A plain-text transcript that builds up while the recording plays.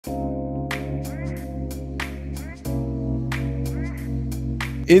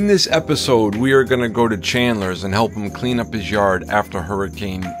In this episode, we are going to go to Chandler's and help him clean up his yard after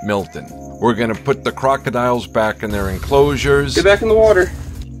Hurricane Milton. We're going to put the crocodiles back in their enclosures. Get back in the water.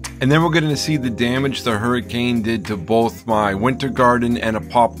 And then we're going to see the damage the hurricane did to both my winter garden and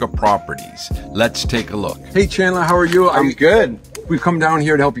Apopka properties. Let's take a look. Hey Chandler, how are you? I'm good. We've come down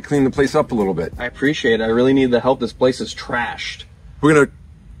here to help you clean the place up a little bit. I appreciate it. I really need the help. This place is trashed. We're going to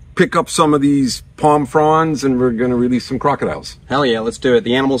pick up some of these palm fronds and we're going to release some crocodiles. Hell yeah, let's do it.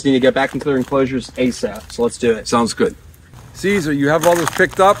 The animals need to get back into their enclosures ASAP, so let's do it. Sounds good. Caesar, you have all this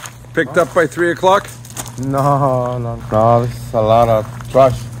picked up? Picked up by 3 o'clock? No, it's a lot of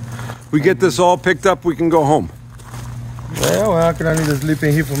trash. We get this all picked up, we can go home. Yeah, well, I need to sleep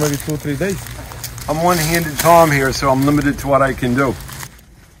in here for maybe 2 or 3 days. I'm one-handed Tom here, so I'm limited to what I can do.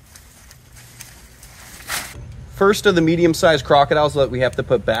 First of the medium-sized crocodiles that we have to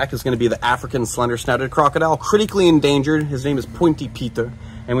put back is going to be the African slender-snouted crocodile, critically endangered. His name is Pointy Peter,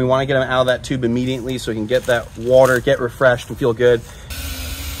 and we want to get him out of that tube immediately so he can get that water, get refreshed, and feel good.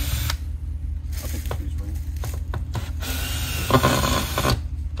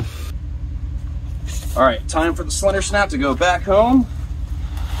 All right, time for the slender snout to go back home.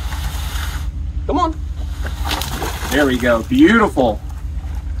 Come on. There we go, beautiful.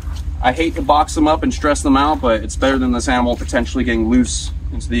 I hate to box them up and stress them out, but it's better than this animal potentially getting loose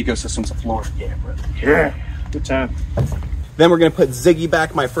into the ecosystems of Florida. Yeah, brother. Yeah, good time. Then we're gonna put Ziggy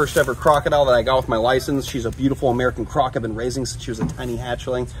back, my first ever crocodile that I got with my license. She's a beautiful American croc I've been raising since she was a tiny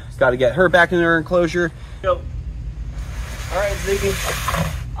hatchling. Got to get her back in her enclosure. Go. All right, Ziggy.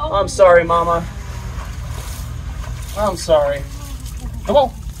 Oh, I'm sorry, Mama. I'm sorry. Come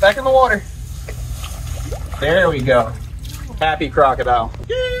on, back in the water. There we go. Happy crocodile.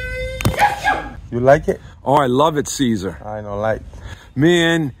 You like it? Oh, I love it, Caesar. I don't like.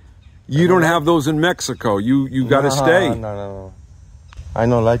 Man, you don't have those in Mexico. You got to stay. No. I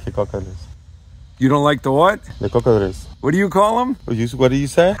don't like the crocodiles. You don't like the what? The crocodiles. What do you call them? What do you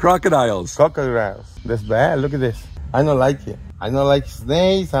say? Crocodiles. Crocodiles. That's bad. Look at this. I don't like it. I don't like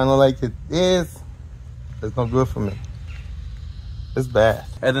snakes. I don't like it. This. It's not good for me. It's bad.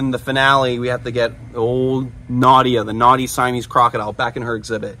 And then the finale, we have to get old Nadia, the naughty Siamese crocodile, back in her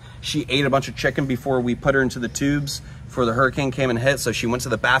exhibit. She ate a bunch of chicken before we put her into the tubes before the hurricane came and hit, so she went to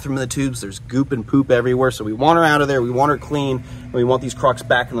the bathroom in the tubes. There's goop and poop everywhere, so we want her out of there, we want her clean, and we want these crocs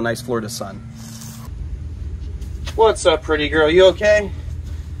back in the nice Florida sun. What's up, pretty girl? You okay?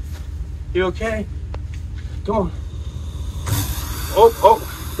 You okay? Come on.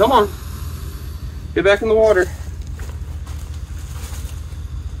 Oh, come on. Get back in the water.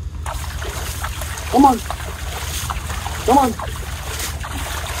 Come on. Come on.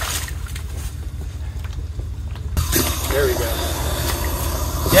 There we go.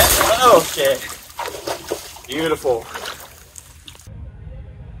 Yeah, okay. Beautiful.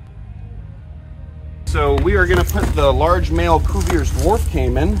 So we are gonna put the large male Cuvier's dwarf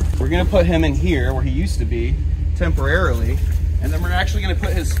caiman. We're gonna put him in here where he used to be temporarily. And then we're actually gonna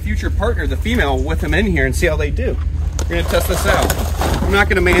put his future partner, the female, with him in here and see how they do. We're gonna test this out. I'm not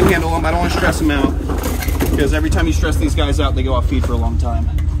gonna manhandle them. I don't wanna stress them out. Because every time you stress these guys out, they go off feed for a long time.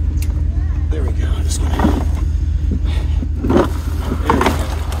 There we go. Just gonna... There we go.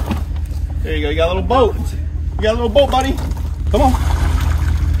 There you go. You got a little boat. You got a little boat, buddy. Come on.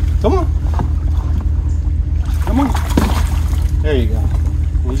 Come on. Come on. There you go.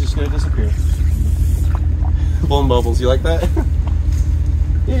 He's just gonna disappear. Blowing bubbles. You like that?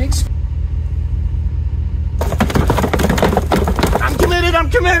 Thanks. I'm committed. I'm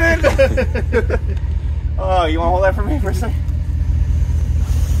committed. Oh, you want to hold that for me for a second?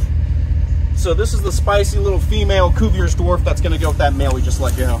 So this is the spicy little female Cuvier's dwarf that's going to go with that male we just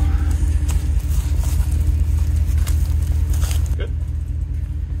let go. Good.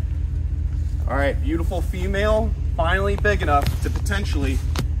 All right, beautiful female, finally big enough to potentially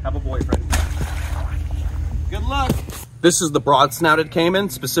have a boyfriend. Good luck. This is the broad-snouted caiman,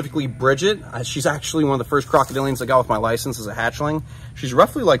 specifically Bridget. She's actually one of the first crocodilians I got with my license as a hatchling. She's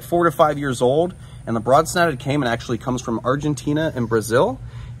roughly like 4 to 5 years old. And the broad-snouted caiman actually comes from Argentina and Brazil.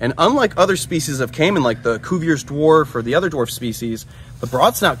 And unlike other species of caiman, like the Cuvier's dwarf or the other dwarf species, the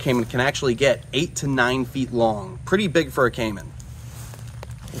broad-snout caiman can actually get 8 to 9 feet long. Pretty big for a caiman.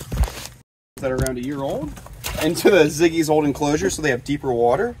 That are around a year old. Into the Ziggy's old enclosure, so they have deeper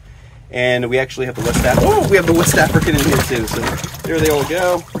water. And we actually have the we have the West African in here too. So there they all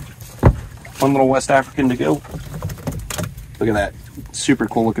go. One little West African to go. Look at that. Super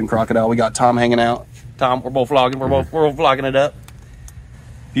cool looking crocodile. We got Tom hanging out. Tom, we're both vlogging. We're both vlogging it up.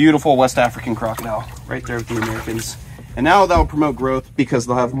 Beautiful West African crocodile right there with the Americans. And now that will promote growth because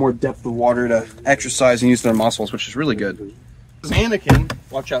they'll have more depth of water to exercise and use their muscles, which is really good. This is Anakin.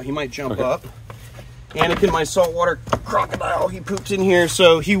 Watch out, he might jump up. Anakin, my saltwater crocodile, he pooped in here.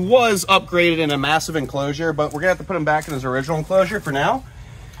 So he was upgraded in a massive enclosure, but we're gonna have to put him back in his original enclosure for now.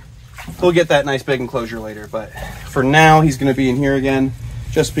 We'll get that nice big enclosure later, but for now he's gonna be in here again,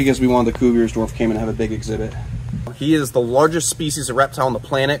 just because we wanted the Cuvier's dwarf caiman to have a big exhibit. He is the largest species of reptile on the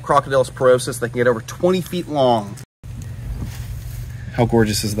planet, Crocodilus porosus. They can get over 20 feet long. How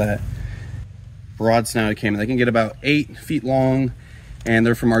gorgeous is that? Broad-snouted caiman. They can get about 8 feet long, and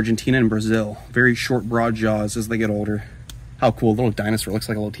they're from Argentina and Brazil. Very short, broad jaws as they get older. How cool. Little dinosaur. Looks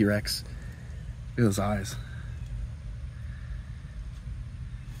like a little T-Rex. Look at those eyes.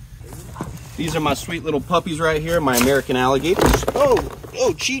 These are my sweet little puppies right here, my American alligators. Oh,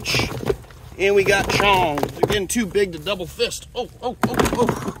 Cheech. And we got Chong. They're getting too big to double fist. Oh.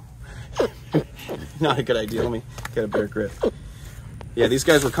 Not a good idea. Let me get a better grip. Yeah, these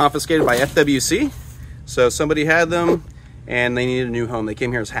guys were confiscated by FWC. So somebody had them and they needed a new home. They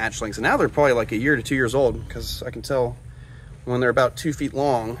came here as hatchlings, and now they're probably like a year to 2 years old, because I can tell when they're about 2 feet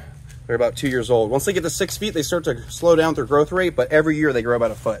long, they're about 2 years old. Once they get to 6 feet, they start to slow down their growth rate, but every year they grow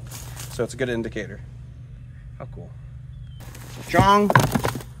about a foot. So it's a good indicator. How cool. Chong,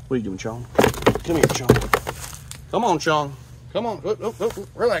 what are you doing, Chong? Come here, Chong. Come on, Chong. Come on. Oh.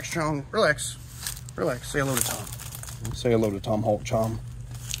 Relax, Chong. Relax. Say hello to Tom. Say hello to Tom Holt, Chom.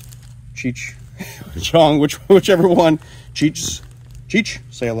 Cheech. Chong, whichever one. Cheech,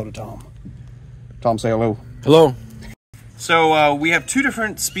 say hello to Tom. Tom, say hello. Hello. So we have 2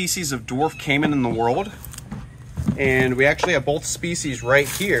 different species of dwarf caiman in the world, and we actually have both species right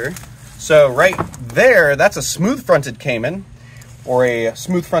here. So right there, that's a smooth-fronted caiman, or a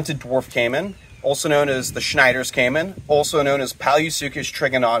smooth-fronted dwarf caiman, also known as the Schneider's caiman, also known as Palusuchus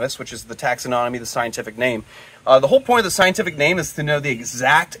trigonatus, which is the taxonomy, the scientific name. The whole point of the scientific name is to know the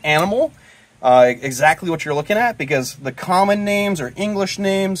exact animal, exactly what you're looking at, because the common names or English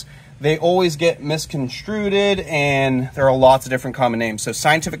names, they always get misconstrued, and there are lots of different common names. So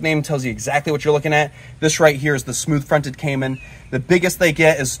scientific name tells you exactly what you're looking at. This right here is the smooth-fronted caiman. The biggest they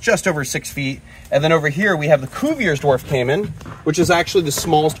get is just over 6 feet. And then over here we have the Cuvier's dwarf caiman, which is actually the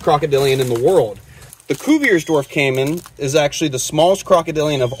smallest crocodilian in the world. The Cuvier's dwarf caiman is actually the smallest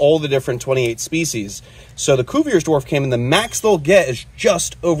crocodilian of all the different 28 species. So the Cuvier's dwarf caiman, the max they'll get is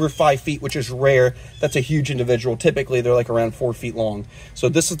just over 5 feet, which is rare. That's a huge individual. Typically, they're like around 4 feet long. So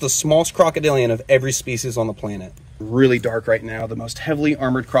this is the smallest crocodilian of every species on the planet. Really dark right now. The most heavily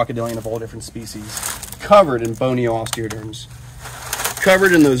armored crocodilian of all different species. Covered in bony osteoderms.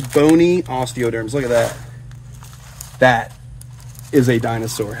 Covered in those bony osteoderms. Look at that. That is a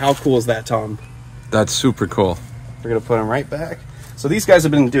dinosaur. How cool is that, Tom? That's super cool. We're going to put them right back. So these guys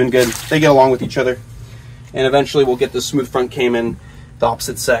have been doing good. They get along with each other. And eventually we'll get the smooth front caiman, the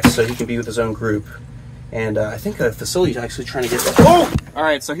opposite sex, so he can be with his own group. And I think the facility is actually trying to get that. Oh! All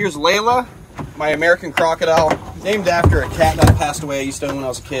right, so here's Layla, my American crocodile, named after a cat that passed away I used to own when I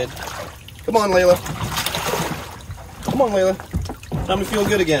was a kid. Come on, Layla. Come on, Layla. Time to feel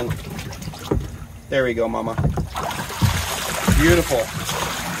good again. There we go, Mama. Beautiful.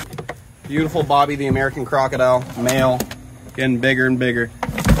 Beautiful Bobby, the American crocodile, male, getting bigger and bigger.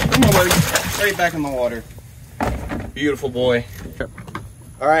 Come on, buddy. Straight back in the water. Beautiful boy.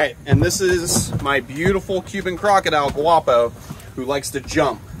 All right, and this is my beautiful Cuban crocodile, Guapo, who likes to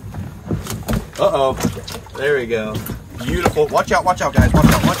jump. Uh-oh. There we go. Beautiful. Watch out, guys.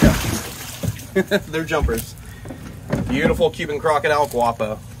 Watch out. They're jumpers. Beautiful Cuban crocodile,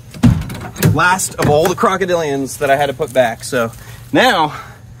 Guapo. Last of all the crocodilians that I had to put back. So now,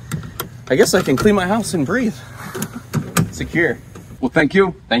 I guess I can clean my house and breathe. Secure. Well, thank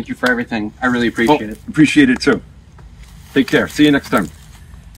you. Thank you for everything. I really appreciate it. Appreciate it too. Take care. See you next time.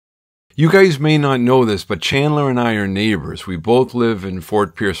 You guys may not know this, but Chandler and I are neighbors. We both live in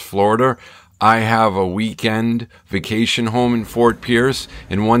Fort Pierce, Florida. I have a weekend vacation home in Fort Pierce,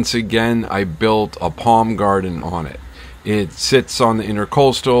 and once again, I built a palm garden on it. It sits on the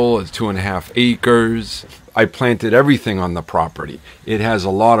intercoastal, it's 2.5 acres. I planted everything on the property. It has a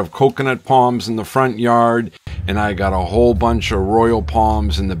lot of coconut palms in the front yard, and I got a whole bunch of royal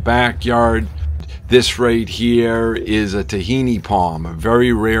palms in the backyard. This right here is a tahini palm, a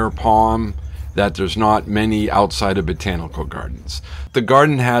very rare palm that there's not many outside of botanical gardens. The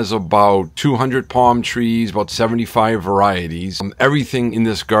garden has about 200 palm trees, about 75 varieties. Everything in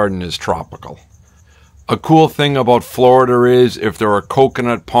this garden is tropical. A cool thing about Florida is if there are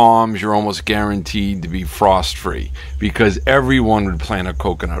coconut palms, you're almost guaranteed to be frost-free, because everyone would plant a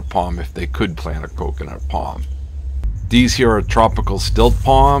coconut palm if they could plant a coconut palm. These here are tropical stilt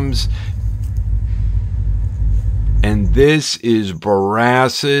palms, and this is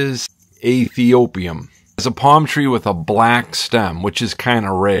Borassus Ethiopium. It's a palm tree with a black stem, which is kind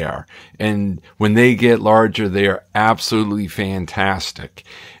of rare. And when they get larger, they are absolutely fantastic.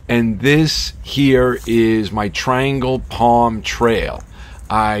 And this here is my triangle palm trail.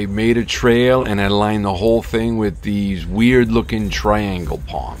 I made a trail and I lined the whole thing with these weird looking triangle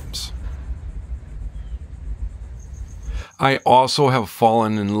palms. I also have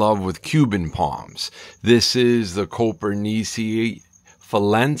fallen in love with Cuban palms. This is the Copernici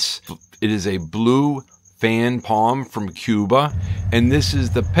Falense. It is a blue fan palm from Cuba. And this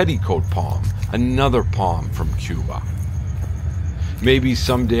is the petticoat palm, another palm from Cuba. Maybe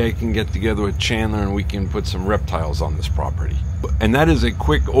someday I can get together with Chandler and we can put some reptiles on this property. And that is a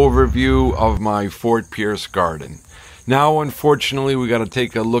quick overview of my Fort Pierce garden. Now, unfortunately, we got to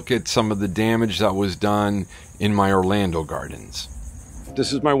take a look at some of the damage that was done in my Orlando gardens.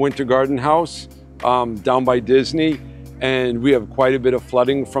 This is my winter garden house down by Disney, and we have quite a bit of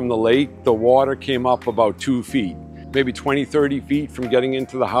flooding from the lake. The water came up about 2 feet, maybe 20, 30 feet from getting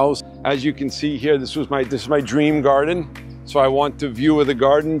into the house. As you can see here, this is my dream garden. So I want the view of the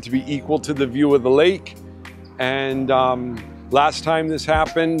garden to be equal to the view of the lake. And last time this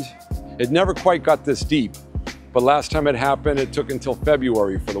happened, it never quite got this deep. But last time it happened, it took until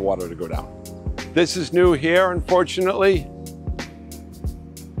February for the water to go down. This is new here, unfortunately.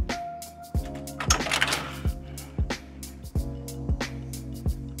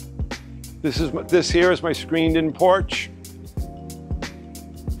 This here is my screened-in porch.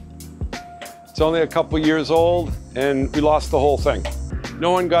 It's only a couple years old, and we lost the whole thing. No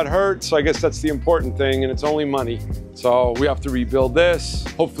one got hurt, so I guess that's the important thing, and it's only money. So we have to rebuild this.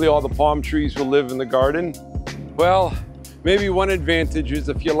 Hopefully all the palm trees will live in the garden. Well, maybe one advantage is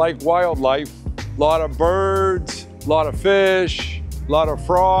if you like wildlife, a lot of birds, a lot of fish, a lot of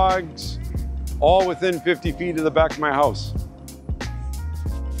frogs, all within 50 feet of the back of my house.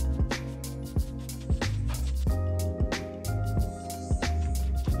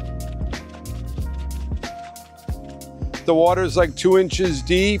 The water's like 2 inches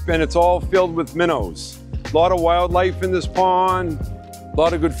deep and it's all filled with minnows. A lot of wildlife in this pond, a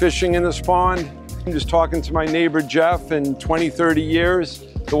lot of good fishing in this pond. I'm just talking to my neighbor Jeff. In 20, 30 years,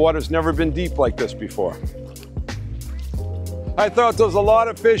 the water's never been deep like this before. I thought there was a lot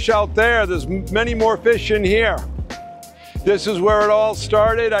of fish out there. There's many more fish in here. This is where it all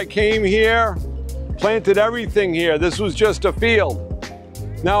started. I came here, planted everything here. This was just a field.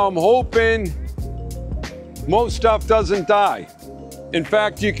 Now I'm hoping most stuff doesn't die. In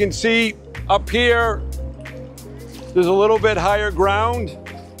fact, you can see up here, there's a little bit higher ground.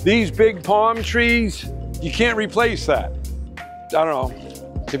 These big palm trees, you can't replace that. I don't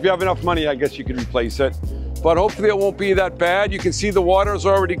know. If you have enough money, I guess you could replace it. But hopefully it won't be that bad. You can see the water's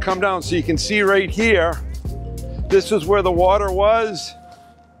already come down. So you can see right here, this is where the water was.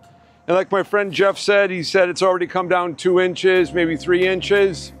 And like my friend Jeff said, he said it's already come down 2 inches, maybe 3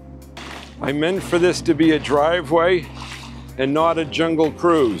 inches. I meant for this to be a driveway and not a jungle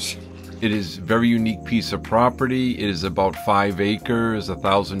cruise. It is a very unique piece of property. It is about 5 acres,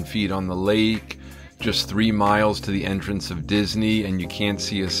 1,000 feet on the lake, just 3 miles to the entrance of Disney, and you can't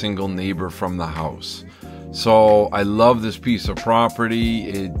see a single neighbor from the house. So I love this piece of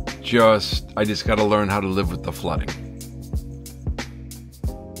property. I just got to learn how to live with the flooding.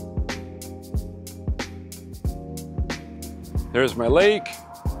 There's my lake.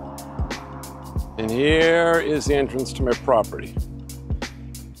 And here is the entrance to my property.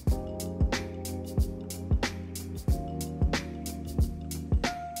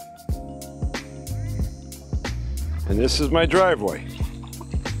 And this is my driveway.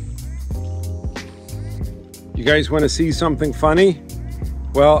 You guys want to see something funny?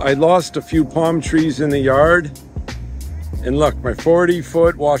 Well, I lost a few palm trees in the yard. And look, my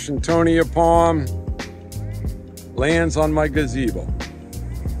 40-foot Washingtonia palm lands on my gazebo.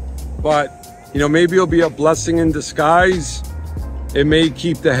 But you know, maybe it'll be a blessing in disguise. It may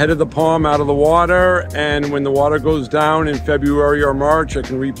keep the head of the palm out of the water, and when the water goes down in February or March, I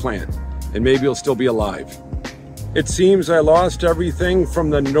can replant, and maybe it'll still be alive. It seems I lost everything from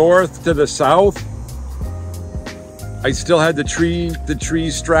the north to the south. I still had the tree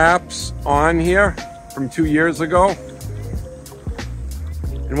straps on here from 2 years ago.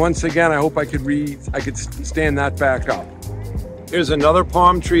 And once again, I hope I could stand that back up. Here's another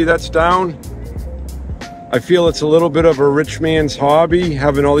palm tree that's down. I feel it's a little bit of a rich man's hobby,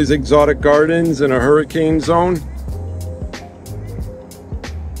 having all these exotic gardens in a hurricane zone.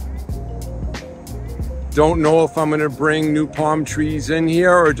 Don't know if I'm gonna bring new palm trees in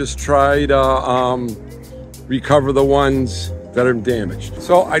here or just try to recover the ones that are damaged.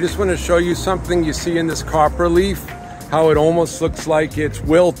 So I just want to show you something you see in this copper leaf. how it almost looks like it's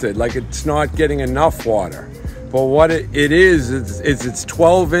wilted, like it's not getting enough water. But what it is it's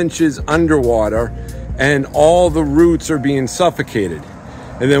 12 inches underwater and all the roots are being suffocated.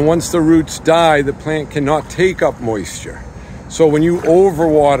 And then once the roots die, the plant cannot take up moisture. So when you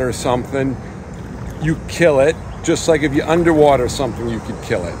overwater something, you kill it, just like if you underwater something, you could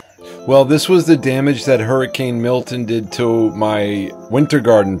kill it. Well, this was the damage that Hurricane Milton did to my winter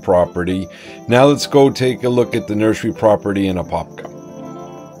garden property. Now let's go take a look at the nursery property in Apopka.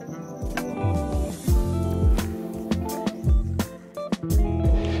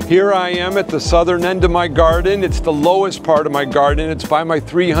 Here I am at the southern end of my garden. It's the lowest part of my garden. It's by my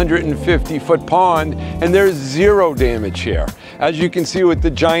 350-foot pond, and there's zero damage here. As you can see with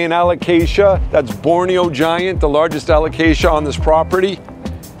the giant alocasia, that's Borneo giant, the largest alocasia on this property.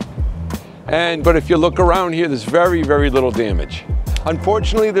 But if you look around here, there's very, very little damage.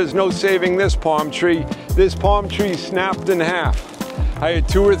 Unfortunately, there's no saving this palm tree. This palm tree snapped in half. I had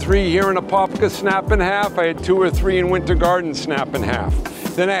 2 or 3 here in Apopka snap in half. I had 2 or 3 in Winter Garden snap in half.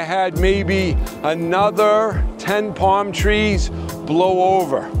 Then I had maybe another 10 palm trees blow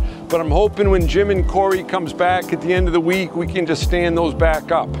over. But I'm hoping when Jim and Corey comes back at the end of the week, we can just stand those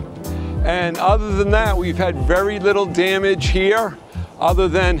back up. And other than that, we've had very little damage here. Other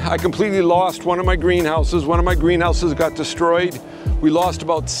than I completely lost one of my greenhouses. One of my greenhouses got destroyed. We lost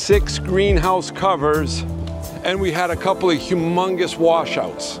about 6 greenhouse covers, and we had a couple of humongous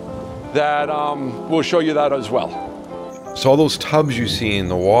washouts that we'll show you that as well. So all those tubs you see in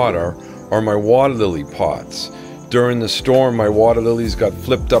the water are my water lily pots. During the storm, my water lilies got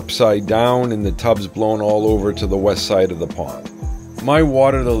flipped upside down and the tubs blown all over to the west side of the pond. My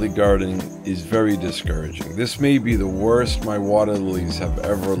water lily garden is very discouraging. This may be the worst my water lilies have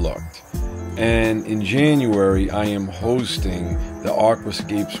ever looked. And in January, I am hosting the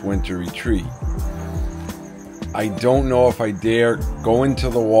Aquascapes Winter Retreat. I don't know if I dare go into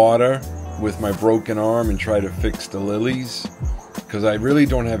the water with my broken arm and try to fix the lilies, because I really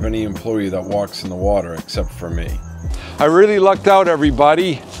don't have any employee that walks in the water except for me. I really lucked out,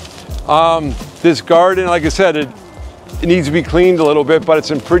 everybody. This garden, like I said, it needs to be cleaned a little bit, but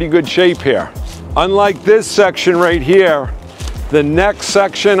it's in pretty good shape here. Unlike this section right here, the next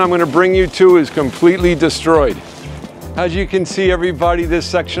section I'm going to bring you to is completely destroyed. As you can see, everybody, this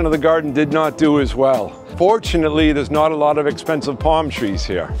section of the garden did not do as well. Fortunately, there's not a lot of expensive palm trees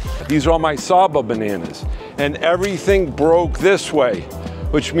here. These are all my Saba bananas, and everything broke this way,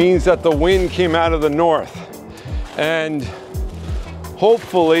 which means that the wind came out of the north. And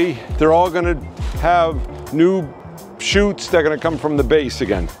hopefully, they're all going to have new shoots that are going to come from the base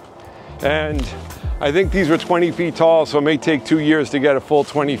again. And I think these were 20 feet tall, so it may take 2 years to get a full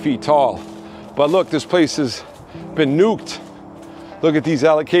 20 feet tall. But look, this place has been nuked. Look at these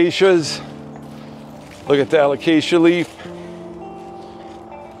alocasias. Look at the alocasia leaf.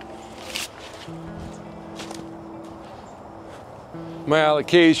 My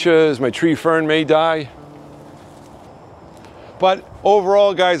alocasias, my tree fern may die. But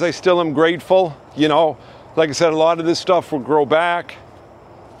overall, guys, I still am grateful. You know, like I said, a lot of this stuff will grow back.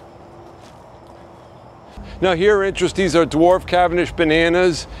 Now here, interest, these are dwarf Cavendish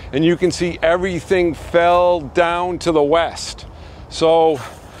bananas, and you can see everything fell down to the west. So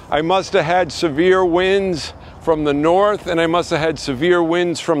I must have had severe winds from the north, and I must have had severe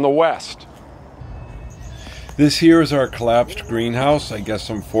winds from the west. This here is our collapsed greenhouse. I guess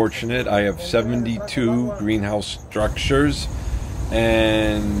I'm fortunate. I have 72 greenhouse structures,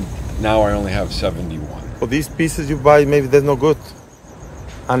 and now I only have 71. For these pieces you buy, maybe they're no good.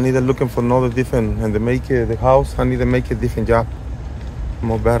 I need to looking for another different, and to make the house, I need to make a different job,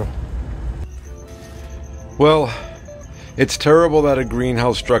 more better. Well, it's terrible that a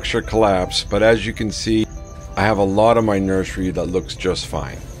greenhouse structure collapsed, but as you can see, I have a lot of my nursery that looks just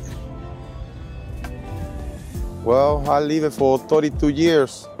fine. Well, I lived for 32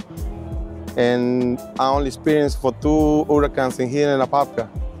 years, and I only experienced for 2 hurricanes in here in Apopka.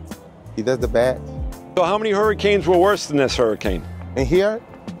 That's the bad. So how many hurricanes were worse than this hurricane? In here,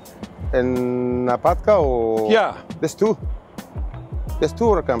 in Apopka, or? Yeah. There's 2. There's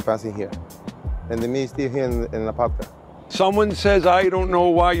 2 hurricanes passing here, and the me still here in Apopka. Someone says, I don't know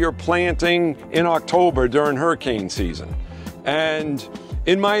why you're planting in October during hurricane season. And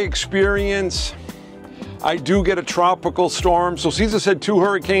in my experience, I do get a tropical storm. So Caesar said 2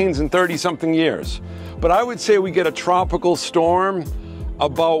 hurricanes in 30-something years. But I would say we get a tropical storm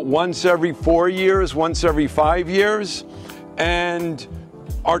about once every 4 years, once every 5 years. And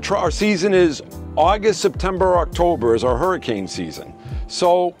our season is August, September, October is our hurricane season.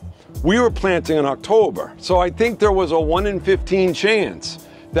 So we were planting in October. So I think there was a 1 in 15 chance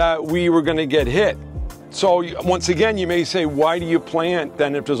that we were going to get hit. So once again, you may say, why do you plant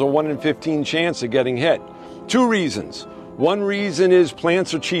then if there's a 1 in 15 chance of getting hit? 2 reasons. One reason is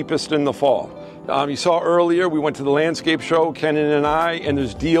plants are cheapest in the fall. You saw earlier, we went to the landscape show, Kenan and I, and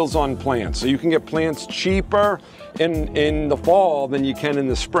there's deals on plants. So you can get plants cheaper in the fall than you can in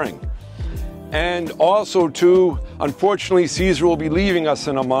the spring. And also, too, unfortunately, Caesar will be leaving us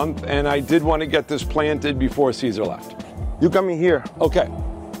in a month, and I did want to get this planted before Caesar left. You come in here. Okay.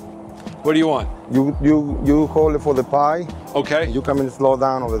 What do you want? You hold it for the pie. Okay. You come and slow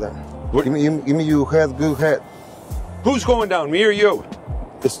down over there. What? Give me your head, good head. Who's going down, me or you?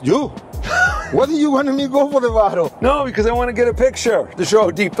 It's you. What do you want me to go for the bottle? No, because I want to get a picture to show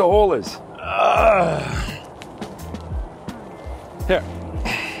how deep the hole is. Here.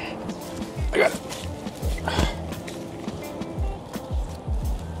 I got it.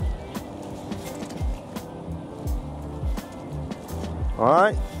 All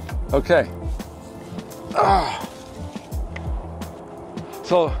right. Okay.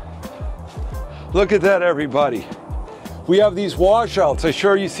 So, look at that, everybody. We have these washouts. I'm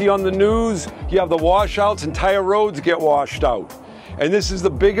sure you see on the news, you have the washouts, entire roads get washed out. And this is the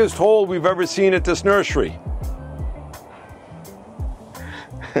biggest hole we've ever seen at this nursery.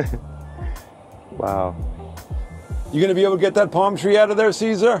 Wow. You gonna be able to get that palm tree out of there,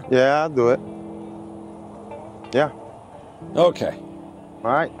 Caesar? Yeah, I'll do it. Yeah. Okay.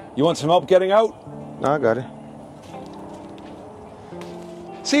 All right. You want some help getting out? I got it.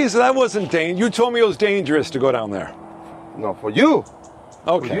 Caesar, that wasn't dangerous. You told me it was dangerous to go down there. No, for you.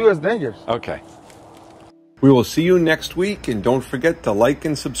 Okay. For you, it's dangerous. Okay. We will see you next week, and don't forget to like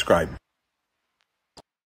and subscribe.